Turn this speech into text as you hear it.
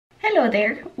Hello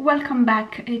there, welcome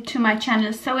back to my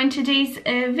channel. So in today's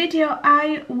video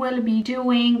I will be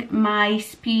doing my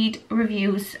speed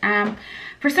reviews.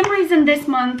 For some reason this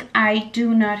month I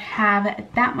do not have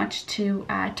that much to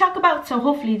talk about, so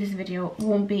hopefully this video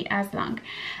won't be as long.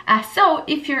 So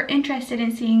if you're interested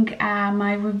in seeing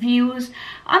my reviews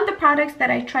on the products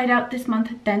that I tried out this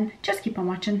month, then just keep on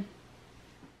watching.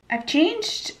 I've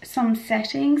changed some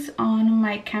settings on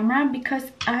my camera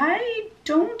because I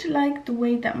don't like the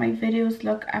way that my videos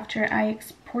look after I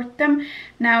export them.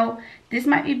 Now, this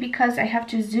might be because I have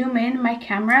to zoom in my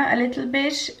camera a little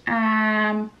bit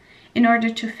in order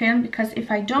to film, because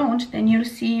if I don't, then you'll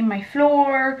see my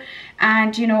floor,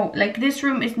 and you know, like this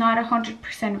room is not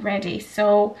 100% ready.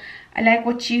 So I like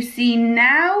what you see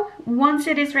now. Once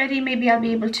it is ready, maybe I'll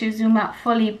be able to zoom out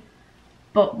fully,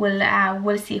 but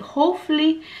we'll see.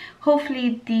 Hopefully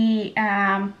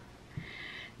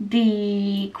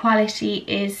the quality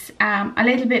is a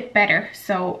little bit better.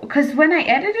 So because when I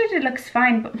edit it, it looks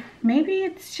fine, but maybe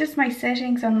it's just my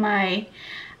settings on my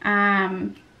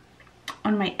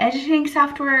editing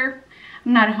software.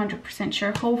 I'm not 100%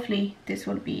 sure. Hopefully this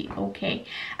will be okay.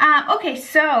 Okay,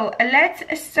 so let's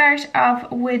start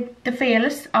off with the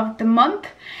fails of the month.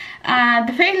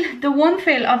 The one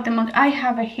fail of the month. I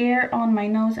have a hair on my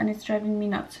nose and it's driving me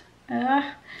nuts.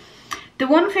 The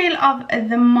one fail of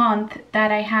the month that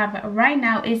I have right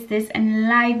now is this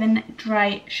Enliven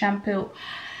Dry Shampoo.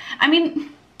 I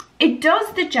mean, it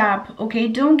does the job, okay?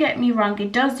 Don't get me wrong,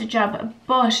 it does the job,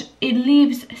 but it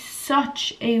leaves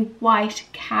such a white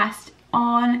cast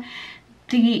on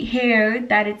the hair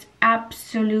that it's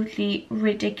absolutely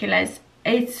ridiculous.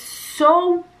 It's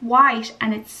so white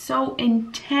and it's so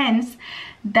intense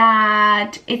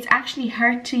that it's actually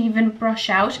hard to even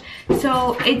brush out.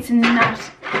 So it's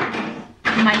not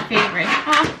my favorite.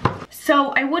 So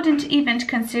I wouldn't even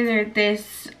consider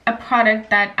this a product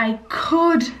that I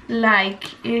could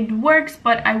like. It works,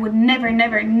 but I would never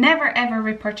ever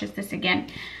repurchase this again.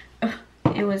 Ugh,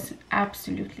 it was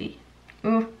absolutely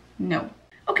no.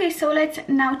 Okay, so let's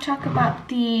now talk about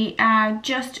the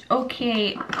just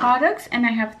okay products, and I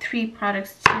have 3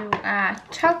 products to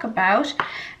talk about.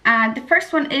 The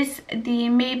first one is the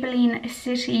Maybelline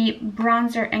City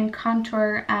Bronzer and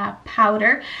Contour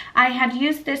Powder. I had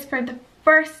used this for the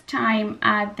first time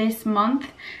this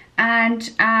month,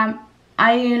 and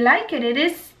I like it. It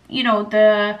is, you know,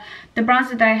 the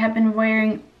bronzer that I have been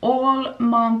wearing all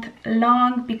month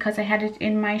long because I had it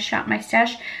in my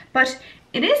stash, but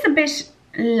it is a bit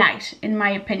light in my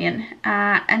opinion,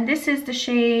 and this is the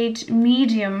shade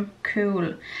Medium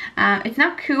Cool. It's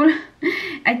not cool.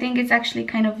 I think it's actually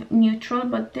kind of neutral,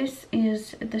 but this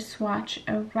is the swatch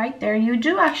right there. You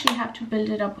do actually have to build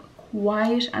it up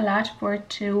quite a lot for it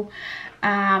to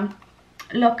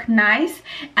look nice.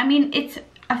 I mean, it's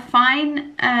a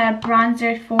fine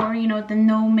bronzer for, you know, the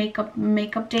no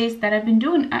makeup days that I've been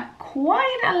doing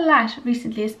quite a lot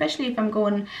recently, especially if I'm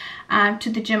going to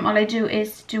the gym. All I do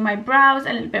is do my brows,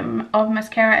 a little bit of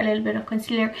mascara, a little bit of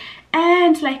concealer,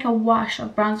 and like a wash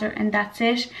of bronzer, and that's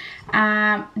it.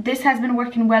 This has been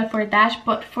working well for that,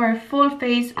 but for a full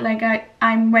face like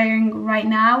I'm wearing right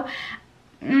now,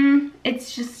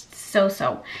 it's just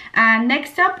so.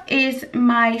 Next up is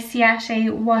my Ciate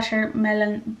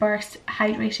Watermelon Burst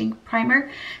Hydrating Primer.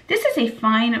 This is a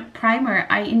fine primer.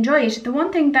 I enjoy it. The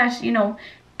one thing that, you know,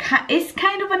 is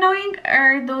kind of annoying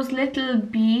are those little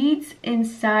beads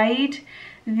inside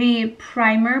the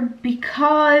primer,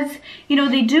 because, you know,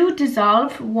 they do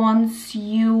dissolve once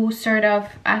you sort of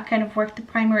kind of work the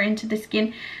primer into the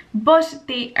skin, but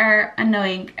they are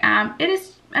annoying. It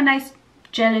is a nice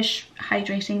gelish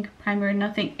hydrating primer,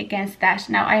 nothing against that.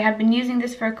 Now, I have been using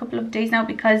this for a couple of days now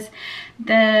because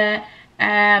the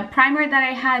primer that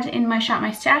I had in my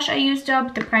stash I used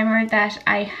up. The primer that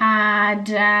I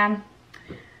had,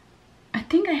 I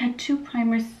think I had 2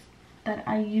 primers that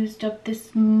I used up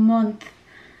this month,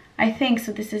 I think.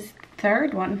 So this is the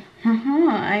 3rd one.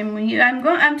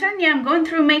 I'm telling you, I'm going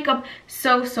through makeup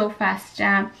so fast.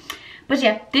 But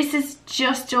yeah, this is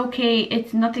just okay.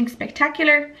 It's nothing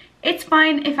spectacular. It's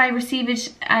fine. If I receive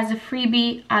it as a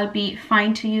freebie, I'll be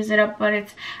fine to use it up,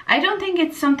 but I don't think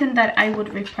it's something that I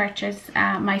would repurchase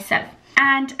myself.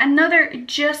 And another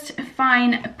just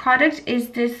fine product is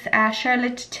this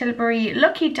Charlotte Tilbury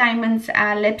Lucky Diamonds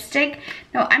lipstick.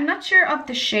 Now, I'm not sure of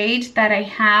the shade that I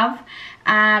have.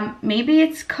 Maybe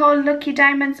it's called Lucky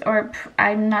Diamonds, or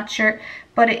I'm not sure,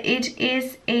 but it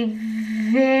is a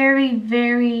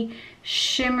very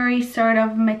shimmery sort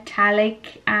of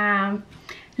metallic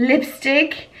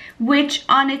lipstick, which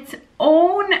on its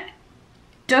own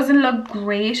doesn't look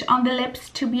great on the lips,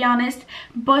 to be honest,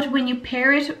 but when you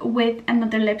pair it with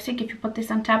another lipstick, if you put this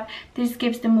on top, this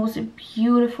gives the most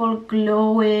beautiful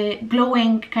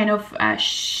glowing kind of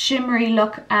shimmery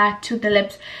look to the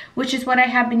lips, which is what I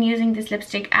have been using this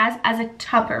lipstick as a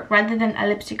topper rather than a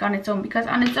lipstick on its own, because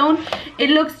on its own it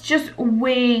looks just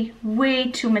way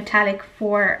too metallic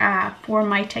for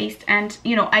my taste. And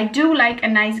you know, I do like a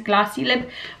nice glossy lip,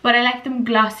 but I like them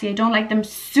glossy. I don't like them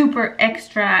super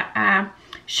extra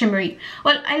shimmery.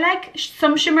 Well, I like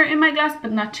some shimmer in my gloss,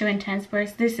 but not too intense,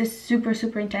 whereas this is super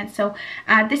intense. So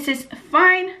this is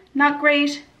fine, not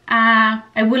great.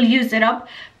 I will use it up,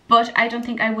 but I don't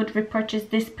think I would repurchase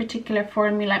this particular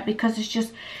formula because it's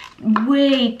just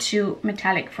way too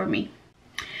metallic for me.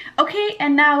 Okay,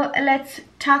 and now let's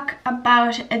talk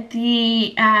about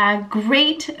the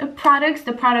great products,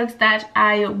 the products that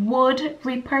I would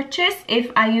repurchase if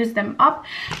I use them up.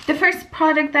 The first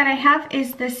product that I have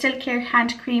is the Silk Care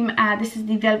hand cream. This is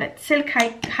the Velvet Silk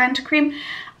hand cream.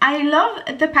 I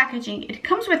love the packaging. It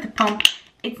comes with a pump.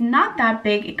 It's not that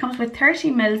big. It comes with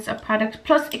 30 mils of product,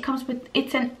 plus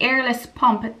it's an airless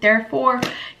pump. Therefore,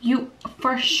 you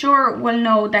for sure will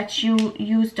know that you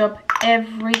used up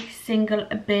every single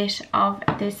bit of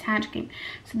this hand cream.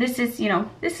 So this is, you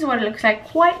know, this is what it looks like,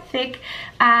 quite thick.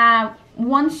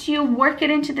 Once you work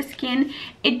it into the skin,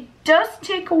 it does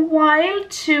take a while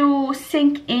to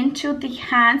sink into the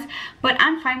hands, but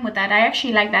I'm fine with that. I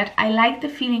actually like that. I like the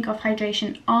feeling of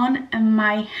hydration on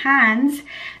my hands,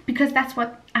 because that's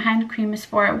what a hand cream is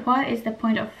for. What is the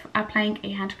point of applying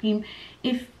a hand cream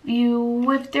if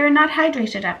they're not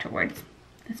hydrated afterwards?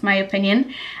 That's my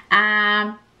opinion.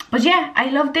 But yeah, I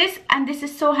love this, and this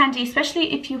is so handy,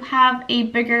 especially if you have a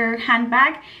bigger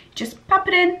handbag. Just pop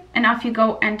it in and off you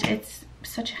go, and it's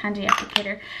such a handy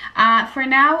applicator. For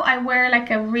now, I wear like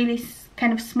a really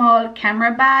kind of small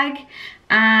camera bag,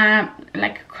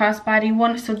 like a crossbody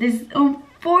one, so this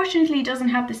unfortunately doesn't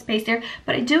have the space there,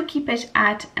 but I do keep it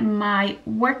at my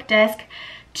work desk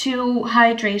to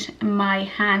hydrate my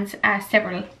hands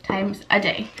several times a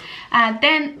day.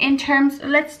 Then in terms,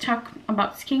 let's talk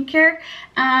about skincare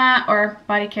or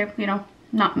body care, you know,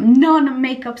 not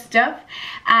non-makeup stuff.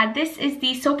 This is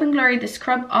the Soap and Glory, the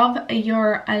scrub of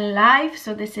your life.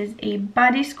 So this is a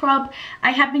body scrub.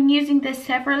 I have been using this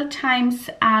several times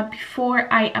before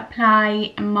I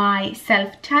apply my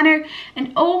self tanner,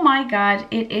 and oh my god,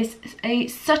 it is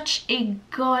such a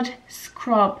good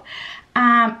scrub.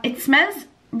 It smells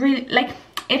really like,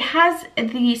 it has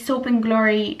the Soap and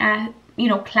Glory you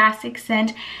know, classic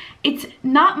scent. It's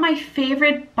not my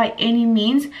favorite by any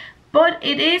means, but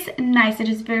it is nice. It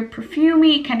is very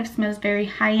perfumey. It kind of smells very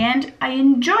high-end. I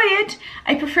enjoy it.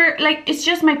 I prefer, like, it's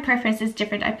just my preference is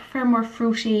different. I prefer more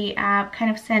fruity kind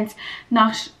of scents,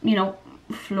 not, you know,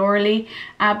 florally,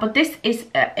 but this is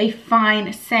a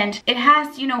fine scent. It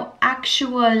has, you know,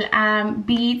 actual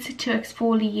beads to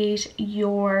exfoliate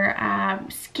your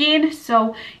skin,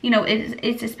 so you know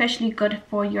it's especially good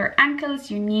for your ankles,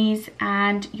 your knees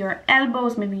and your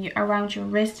elbows, maybe around your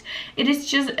wrist. It is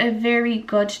just very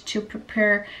good to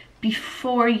prepare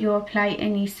before you apply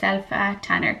any self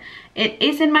tanner. It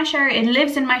is in my shower, it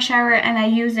lives in my shower, and I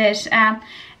use it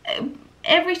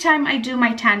every time I do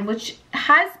my tan, which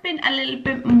has been a little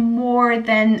bit more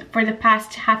than for the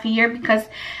past half a year, because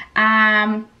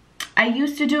I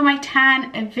used to do my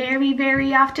tan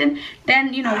very often.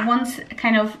 Then, you know, once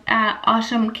kind of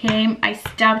autumn came, I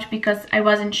stopped because I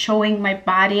wasn't showing my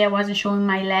body, I wasn't showing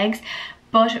my legs.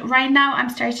 But right now I'm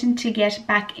starting to get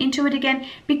back into it again,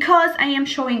 because I am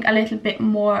showing a little bit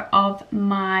more of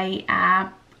my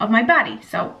body.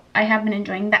 So I have been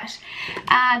enjoying that.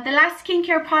 The last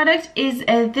skincare product is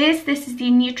this is the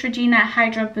Neutrogena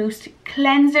Hydra Boost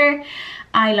Cleanser.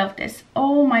 I love this.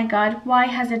 Oh my god, why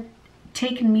has it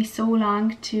taken me so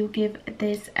long to give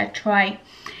this a try?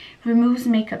 Removes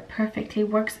makeup perfectly,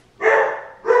 works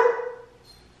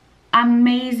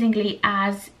amazingly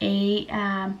as a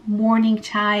morning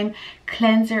time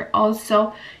cleanser.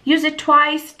 Also, use it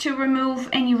twice to remove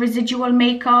any residual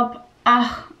makeup.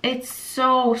 It's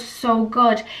so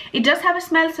good. It does have a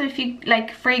smell, so if you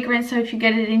like fragrance, so if you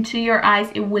get it into your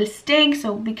eyes, it will sting,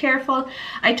 so be careful.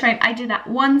 I did that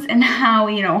once, and now,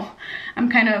 you know,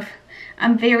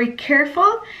 I'm very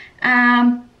careful.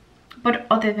 But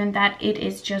other than that, it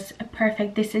is just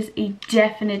perfect. This is a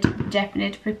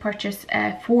definite repurchase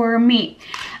for me.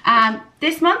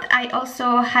 This month I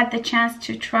also had the chance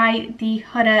to try the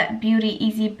Huda Beauty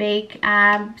Easy Bake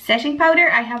setting powder.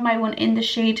 I have my one in the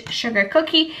shade Sugar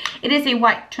Cookie. It is a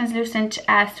white translucent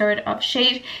sort of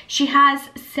shade. She has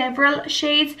several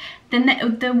shades. The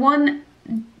next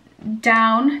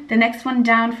one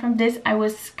down from this I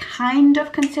was kind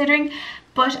of considering,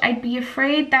 but I'd be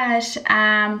afraid that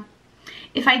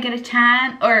if I get a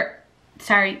tan, or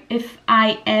sorry, if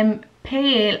I am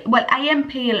pale, well, I am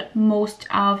pale most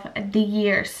of the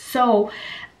year, so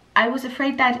I was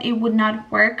afraid that it would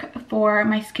not work for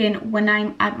my skin when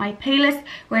I'm at my palest,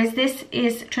 whereas this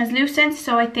is translucent,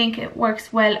 so I think it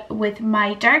works well with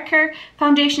my darker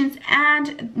foundations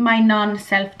and my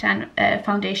non-self tan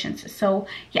foundations. So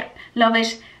yeah, love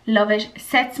it, love it.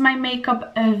 Sets my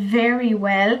makeup very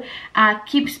well,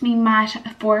 keeps me matte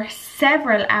for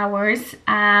several hours.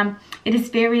 It is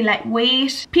very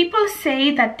lightweight. People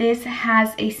say that this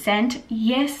has a scent.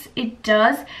 Yes, it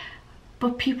does,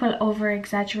 but people over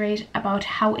exaggerate about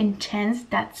how intense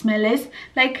that smell is.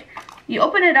 Like, you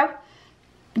open it up,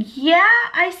 yeah,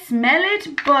 I smell it,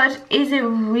 but is it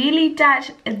really that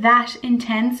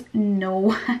intense?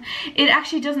 No. It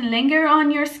actually doesn't linger on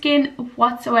your skin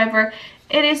whatsoever.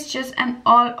 It is just an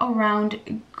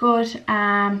all-around good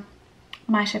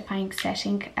mattifying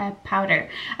setting powder.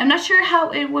 I'm not sure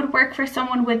how it would work for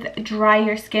someone with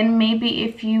drier skin. Maybe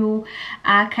if you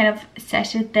kind of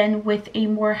set it then with a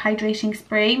more hydrating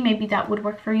spray, maybe that would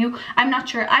work for you. I'm not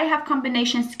sure. I have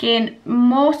combination skin.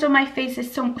 Most of my face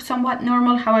is somewhat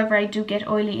normal. However, I do get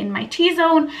oily in my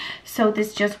T-zone, so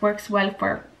this just works well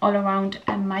for all around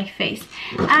my face.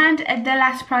 And the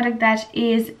last product that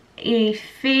is a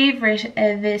favorite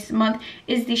this month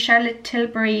is the Charlotte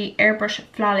Tilbury Airbrush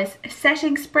Flawless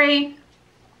Setting Spray.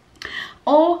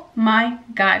 Oh my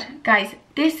god, guys,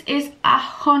 this is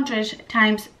 100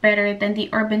 times better than the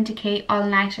Urban Decay All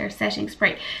Nighter Setting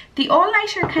Spray. The All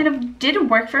Nighter kind of didn't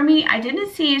work for me. I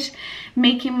didn't see it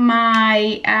making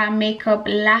my makeup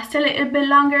last a little bit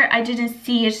longer. I didn't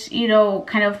see it, you know,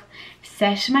 kind of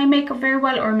set my makeup very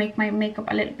well or make my makeup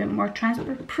a little bit more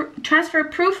transfer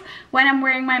proof when I'm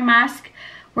wearing my mask.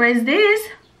 Whereas this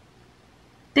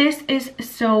is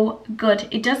so good.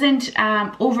 It doesn't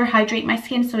overhydrate my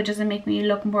skin, so it doesn't make me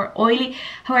look more oily.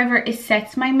 However, it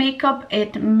sets my makeup,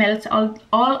 it melts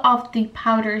all of the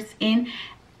powders in,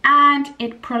 and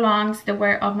it prolongs the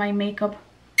wear of my makeup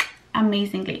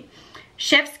amazingly.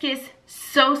 Chef's kiss,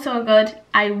 so good.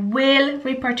 I will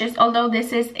repurchase, although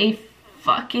this is a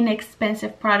fucking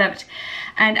expensive product,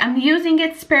 and I'm using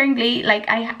it sparingly. Like,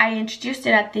 I introduced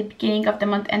it at the beginning of the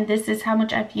month, and this is how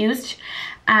much I've used.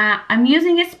 I'm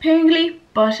using it sparingly,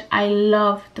 but I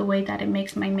love the way that it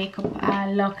makes my makeup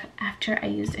look after I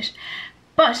use it.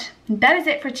 But that is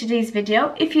it for today's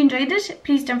video. If you enjoyed it,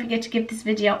 please don't forget to give this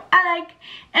video a like,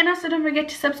 and also don't forget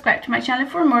to subscribe to my channel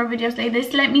for more videos like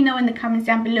this. Let me know in the comments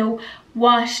down below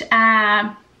what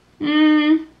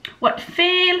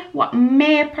fail, what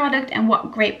meh product, and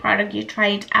what great product you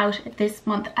tried out this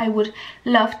month. I would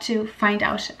love to find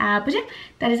out. But yeah,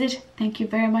 that is it. Thank you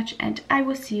very much, and I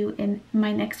will see you in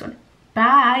my next one.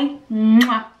 Bye.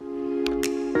 Mwah.